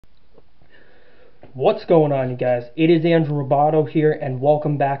What's going on, you guys? It is Andrew Roboto here, and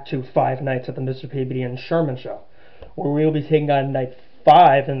welcome back to 5 Nights at the Mr.Peabody and Sherman show, where we will be taking on night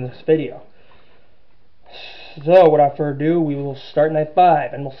 5 in this video. So, without further ado, we will start night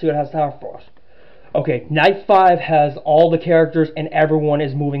 5, and we'll see what it has to offer for us. Okay, night 5 has all the characters, and everyone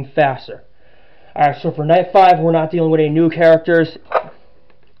is moving faster. Alright, so for night 5, we're not dealing with any new characters.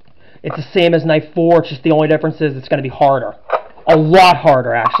 It's the same as night 4, it's just the only difference is it's going to be harder. A lot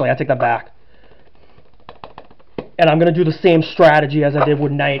harder, actually. I take that back. And I'm going to do the same strategy as I did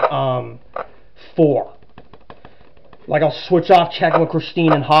with night 4. Like, I'll switch off checking with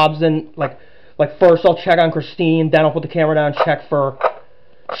Christine and Hobson. Like first I'll check on Christine, then I'll put the camera down and check for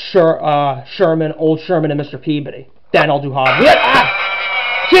Sherman, old Sherman, and Mr. Peabody. Then I'll do Hobson.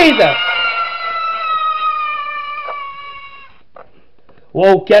 Ah! Jesus!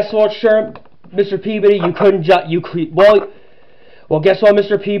 Well, guess what, Mr. Peabody? You couldn't Well, guess what,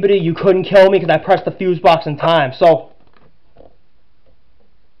 Mr. Peabody? You couldn't kill me because I pressed the fuse box in time. So,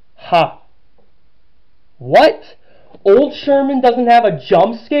 what? Old Sherman doesn't have a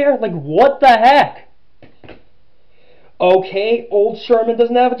jump scare? Like, what the heck? Okay, old Sherman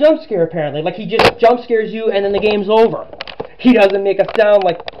doesn't have a jump scare, apparently. Like, he just jump scares you and then the game's over. He doesn't make a sound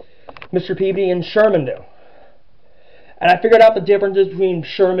like Mr. Peabody and Sherman do. And I figured out the differences between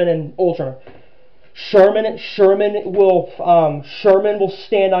Sherman and old Sherman. Sherman will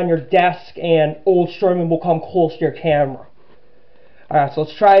stand on your desk, and old Sherman will come close to your camera. Alright, so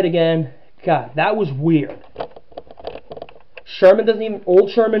let's try it again. God, that was weird. Old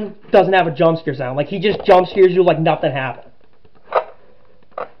Sherman doesn't have a jump scare sound. Like, he just jump scares you like nothing happened.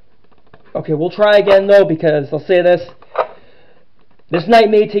 Okay, we'll try again though, because I'll say this. This night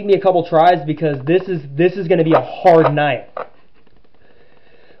may take me a couple tries because this is going to be a hard night.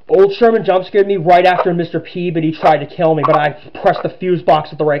 Old Sherman jump scared me right after Mr. Peabody tried to kill me, but I pressed the fuse box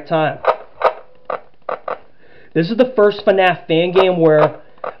at the right time. This is the first FNAF fan game where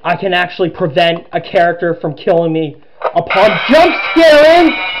I can actually prevent a character from killing me upon jump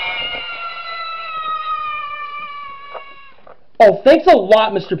scaring. Oh, thanks a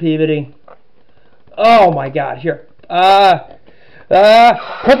lot, Mr. Peabody. Oh my God, here. Press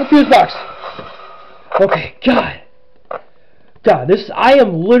the fuse box. Okay, God, I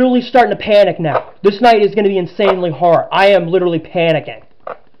am literally starting to panic now. This night is going to be insanely hard. I am literally panicking.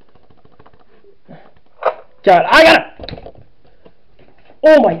 God,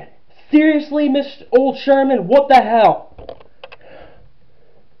 oh my, seriously, Mr. Old Sherman, what the hell?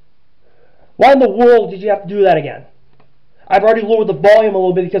 Why in the world did you have to do that again? I've already lowered the volume a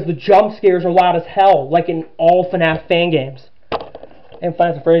little bit because the jump scares are loud as hell, like in all FNAF fan games. And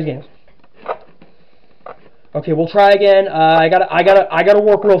Final Fantasy games. Okay, we'll try again. I gotta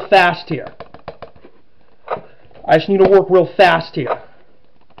work real fast here. I just need to work real fast here.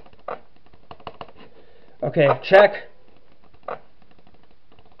 Okay, check.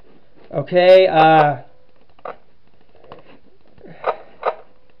 Okay, Ha!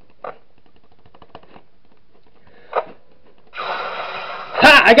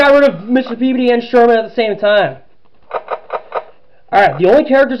 I got rid of Mr. Peabody and Sherman at the same time. Alright, the only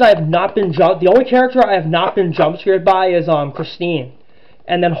character I have not been jump scared by is Christine.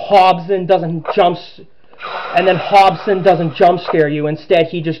 And then Hobson doesn't jump scare you. Instead,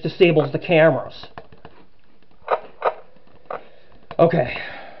 he just disables the cameras. Okay,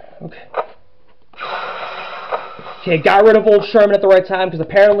 got rid of old Sherman at the right time because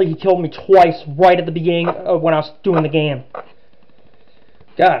apparently he killed me twice right at the beginning when I was doing the game.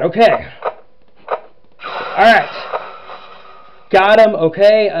 God, okay. Alright. Got him,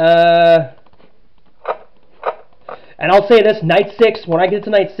 okay, and I'll say this, night 6, when I get to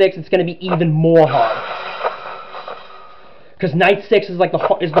night 6, it's going to be even more hard. Because night 6 is like the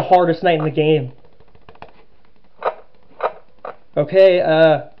hardest night in the game. Okay,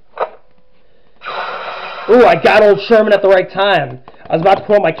 ooh, I got old Sherman at the right time. I was about to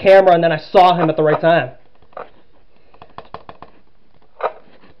put on my camera and then I saw him at the right time.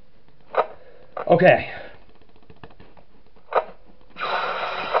 Okay.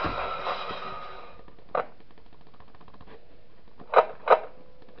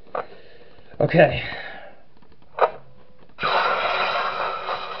 Okay.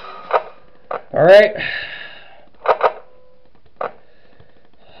 All right.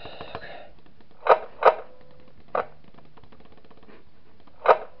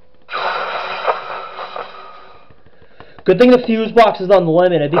 Good thing the fuse box is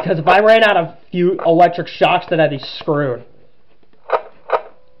unlimited, because if I ran out of electric shocks, then I'd be screwed.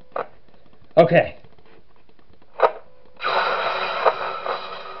 Okay.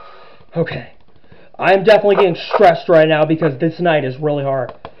 Okay. I'm definitely getting stressed right now because this night is really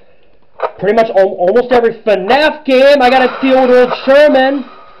hard. Pretty much almost every FNAF game, I gotta deal with old Sherman.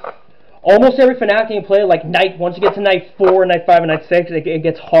 Almost every FNAF game play, like once you get to night 4, night 5, and night 6, it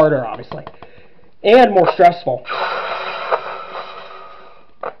gets harder, obviously. And more stressful.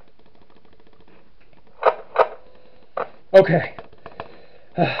 Okay.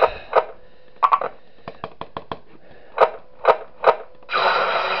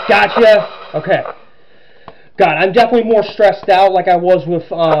 Gotcha. Okay. God, I'm definitely more stressed out like I was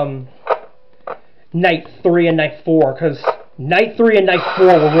with night 3 and night 4, because night 3 and night 4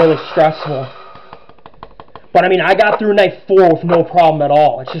 were really stressful. But I mean, I got through night 4 with no problem at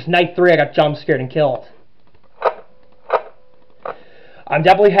all. It's just night 3 I got jump scared and killed. I'm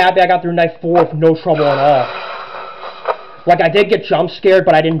definitely happy I got through night 4 with no trouble at all. Like, I did get jump scared,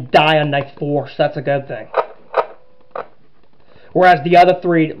 but I didn't die on night 4, so that's a good thing. Whereas the other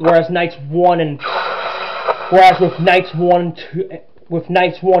 3, whereas with nights 1,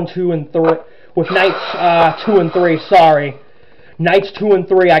 2, and 3, sorry. Nights 2 and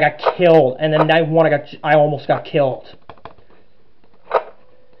 3 I got killed, and then night 1 I almost got killed.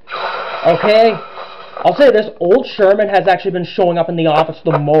 Okay? I'll say this, old Sherman has actually been showing up in the office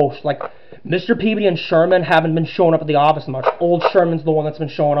the most. Like, Mr. Peabody and Sherman haven't been showing up at the office much. Old Sherman's the one that's been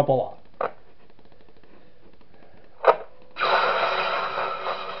showing up a lot.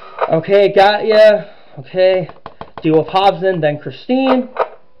 Okay, got ya. Okay. Deal with Hobson, then Christine.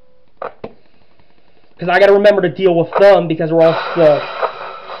 Because I gotta remember to deal with them, because or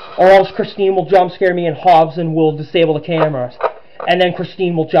else Christine will jump scare me and Hobson will disable the cameras. And then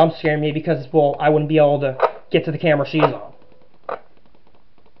Christine will jump scare me because, well, I wouldn't be able to get to the camera she's on.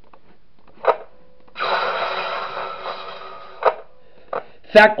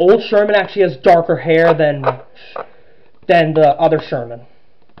 In fact, old Sherman actually has darker hair than the other Sherman.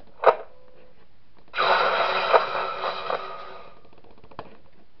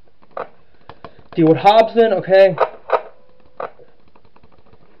 Deal with Hobson, okay.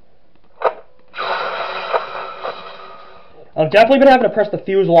 I'm definitely going to have to press the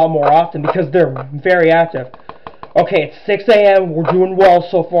fuse a lot more often because they're very active. Okay, it's 6 a.m. We're doing well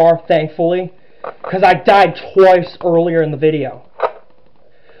so far, thankfully. Because I died twice earlier in the video.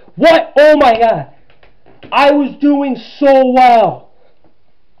 What? Oh my god. I was doing so well.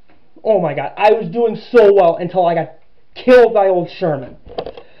 Oh my god. I was doing so well until I got killed by old Sherman.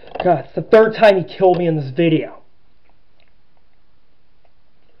 God, it's the 3rd time he killed me in this video.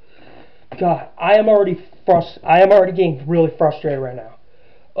 God, I am already getting really frustrated right now.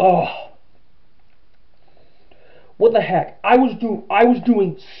 Oh. What the heck? I was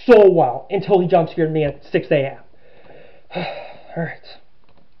doing so well until he jump scared me at 6 a.m. Alright.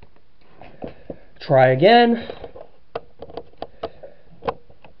 Try again.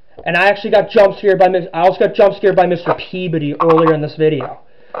 And I actually got jump scared by Mr. Peabody earlier in this video.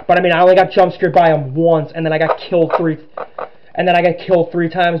 But I mean, I only got jump scared by him once, and then I got killed 3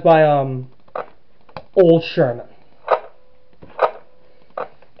 times by old Sherman.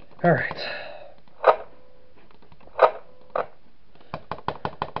 Alright.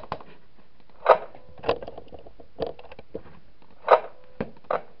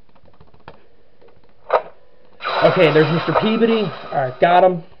 Okay, there's Mr. Peabody. Alright, got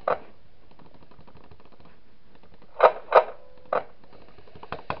him.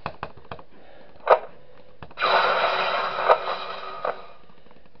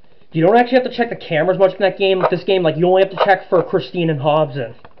 You don't actually have to check the cameras much in that game. This game, like, you only have to check for Christine and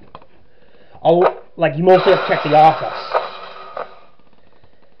Hobson. Like, you mostly have to check the office.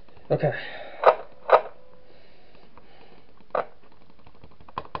 Okay.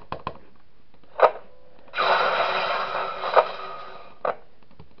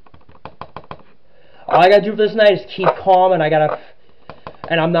 All I gotta do for this night is keep calm, and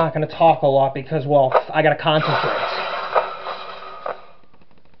I'm not gonna talk a lot because, well, I gotta concentrate.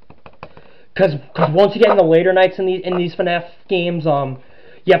 Because once you get in the later nights in these FNAF games,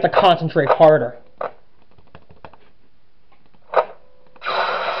 you have to concentrate harder.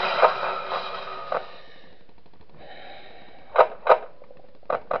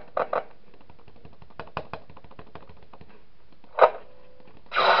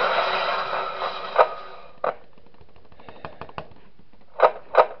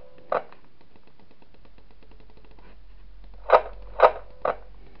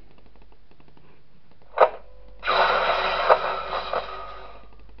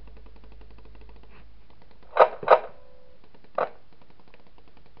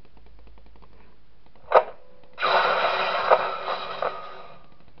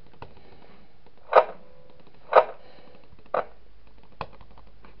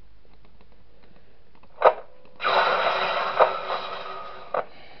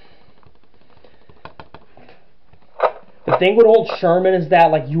 The thing with old Sherman is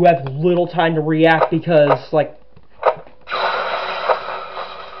that, like, you have little time to react because, like,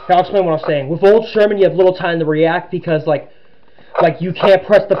 I'll explain what I'm saying. With old Sherman, you have little time to react because, like you can't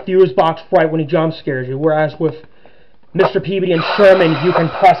press the fuse box right when he jump scares you. Whereas with Mr. Peabody and Sherman, you can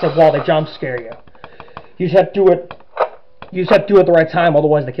press it while they jump scare you. You just have to do it. You just have to do it at the right time,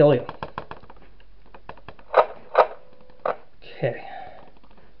 otherwise they kill you. Okay.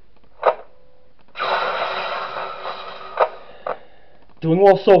 Doing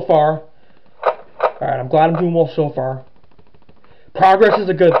well so far. Alright, I'm glad I'm doing well so far. Progress is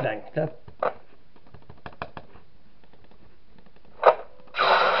a good thing.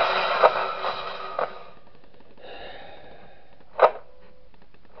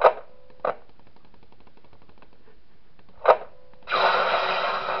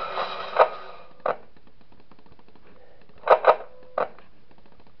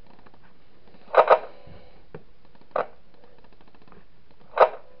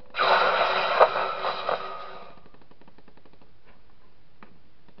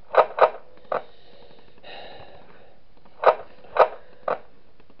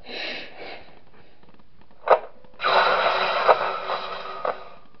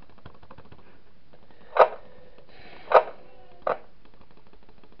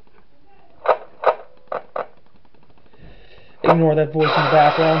 Ignore that voice in the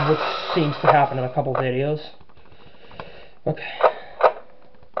background, which seems to happen in a couple videos. Okay.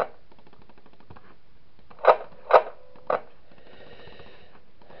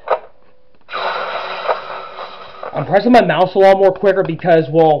 I'm pressing my mouse a lot more quicker because,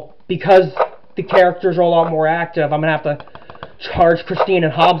 well, because the characters are a lot more active, I'm going to have to charge Christine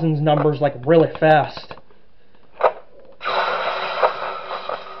and Hobson's numbers, like, really fast.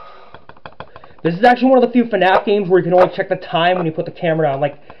 This is actually one of the few FNAF games where you can only check the time when you put the camera down.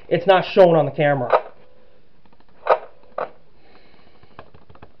 Like, it's not shown on the camera.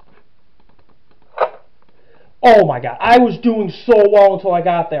 Oh my god, I was doing so well until I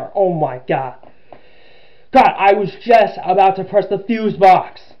got there. Oh my god. God, I was just about to press the fuse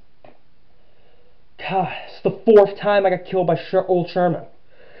box. God, it's the 4th time I got killed by old Sherman.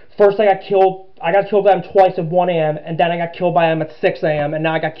 First I got killed by him twice at 1 a.m. and then I got killed by him at 6 a.m. and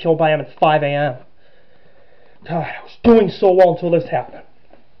now I got killed by him at 5 a.m. God, I was doing so well until this happened.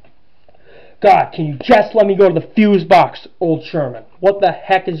 God, can you just let me go to the fuse box, old Sherman? What the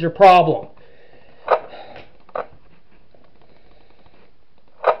heck is your problem?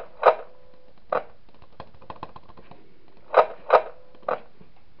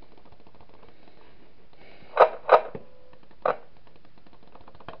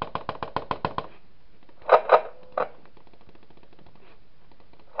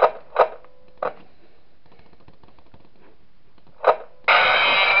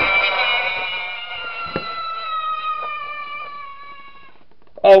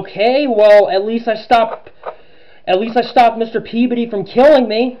 Okay, well, at least I stopped Mr. Peabody from killing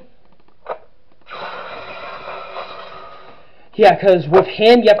me. Yeah, because with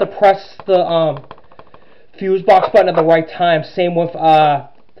him, you have to press the fuse box button at the right time. Same with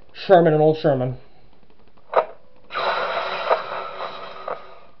Sherman and old Sherman.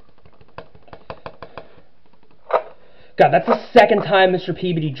 God, that's the 2nd time Mr.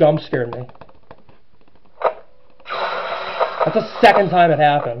 Peabody jump scared me. That's the 2nd time it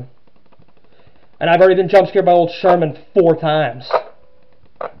happened. And I've already been jump scared by old Sherman 4 times.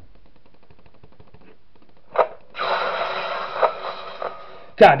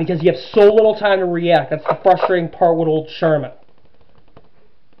 God, because you have so little time to react. That's the frustrating part with old Sherman.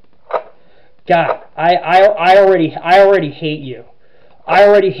 God, I already hate you. I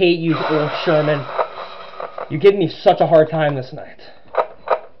already hate you, old Sherman. You give me such a hard time this night.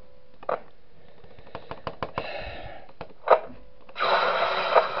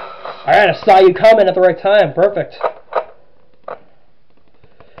 Alright, I saw you coming at the right time. Perfect.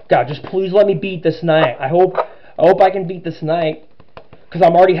 God, just please let me beat this night. I hope I can beat this night. Because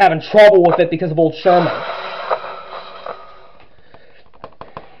I'm already having trouble with it because of old Sherman.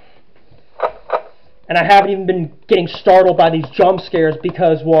 And I haven't even been getting startled by these jump scares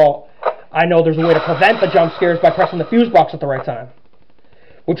because, well, I know there's a way to prevent the jump scares by pressing the fuse box at the right time.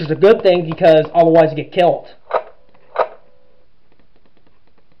 Which is a good thing because otherwise you get killed.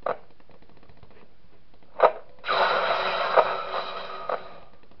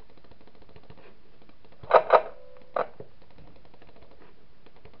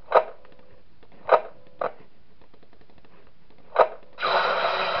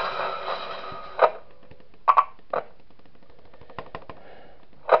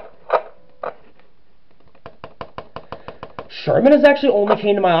 Sherman has actually only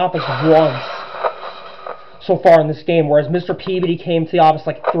came to my office once. so far in this game, whereas Mr. Peabody came to the office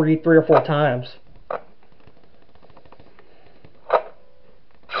like three or four times.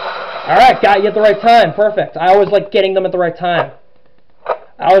 Alright, got you at the right time. Perfect. I always like getting them at the right time.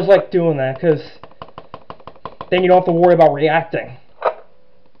 I always like doing that, because then you don't have to worry about reacting.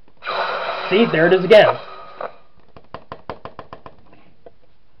 See, there it is again.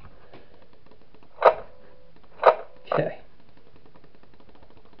 Okay.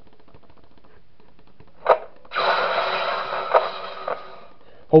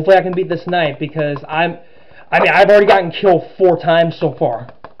 Hopefully I can beat this night, because I've already gotten killed 4 times so far.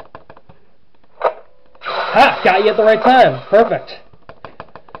 Ha! Got you at the right time. Perfect.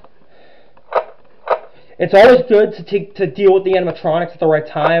 It's always good to deal with the animatronics at the right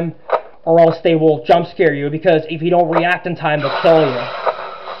time, or else they will jump scare you, because if you don't react in time, they'll kill you.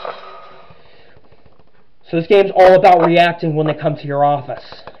 So this game's all about reacting when they come to your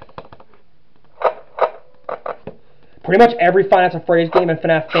office. Pretty much every Five Nights at Freddy's game and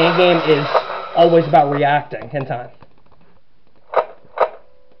FNAF fan game is always about reacting in time.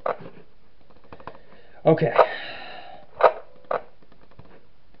 Okay.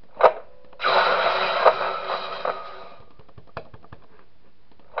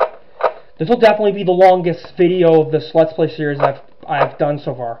 This will definitely be the longest video of this Let's Play series I've done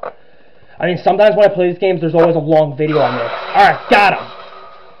so far. I mean, sometimes when I play these games, there's always a long video I make. Alright, got him!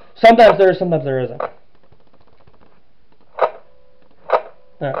 Sometimes there is, sometimes there isn't.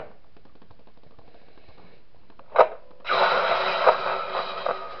 Alright.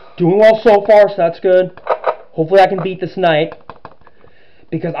 Doing well so far, so that's good. Hopefully I can beat this night,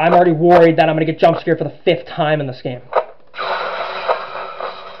 because I'm already worried that I'm going to get jump scared for the 5th time in this game.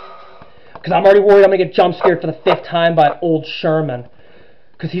 Because I'm already worried I'm going to get jump scared for the 5th time by old Sherman.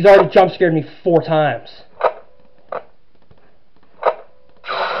 Because he's already jump scared me 4 times.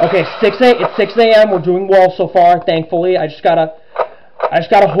 Okay, it's 6 a.m. We're doing well so far, thankfully. I just gotta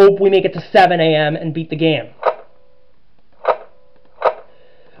hope we make it to 7 a.m. and beat the game.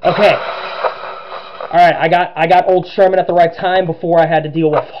 Okay. Alright, I got old Sherman at the right time before I had to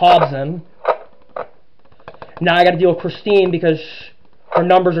deal with Hobson. Now I gotta deal with Christine because her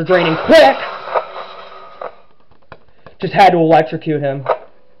numbers are draining quick. Just had to electrocute him.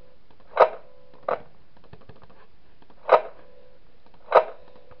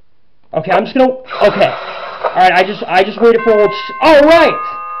 Okay, I'm just gonna... Okay. Alright, I just waited for old... Alright!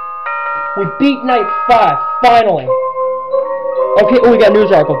 We beat night 5, finally. Okay, oh, we got a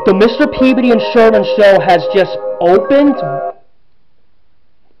news article. The Mr. Peabody and Sherman show has just opened?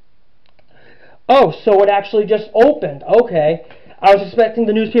 Oh, so it actually just opened. Okay. I was expecting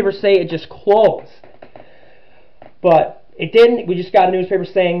the newspaper to say it just closed. But it didn't. We just got a newspaper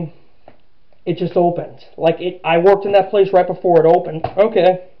saying it just opened. Like, I worked in that place right before it opened.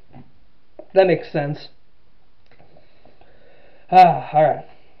 Okay. That makes sense. Alright.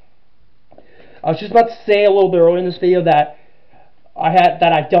 I was just about to say a little bit earlier in this video that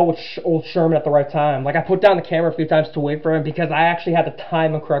I dealt with old Sherman at the right time. Like, I put down the camera a few times to wait for him because I actually had to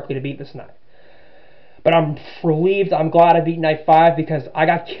time him correctly to beat this night. But I'm relieved, I'm glad I beat night 5 because I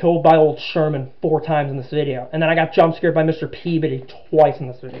got killed by old Sherman 4 times in this video. And then I got jump scared by Mr. Peabody twice in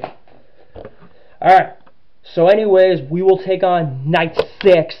this video. Alright. So anyways, we will take on night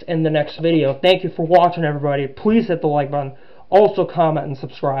 6 in the next video. Thank you for watching, everybody. Please hit the like button. Also comment and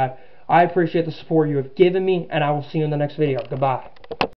subscribe. I appreciate the support you have given me, and I will see you in the next video. Goodbye.